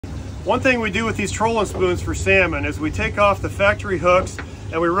One thing we do with these trolling spoons for salmon is we take off the factory hooks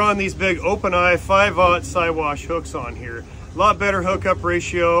and we run these big open eye 5/0 side-wash hooks on here. A lot better hookup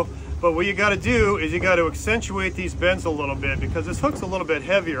ratio, but what you got to do is you got to accentuate these bends a little bit because this hook's a little bit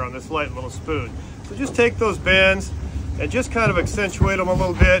heavier on this light little spoon. So just take those bends and just kind of accentuate them a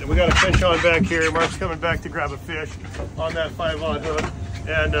little bit. We got a fish on back here. Mark's coming back to grab a fish on that 5/0 hook.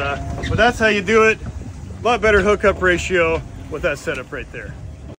 And but that's how you do it. A lot better hookup ratio with that setup right there.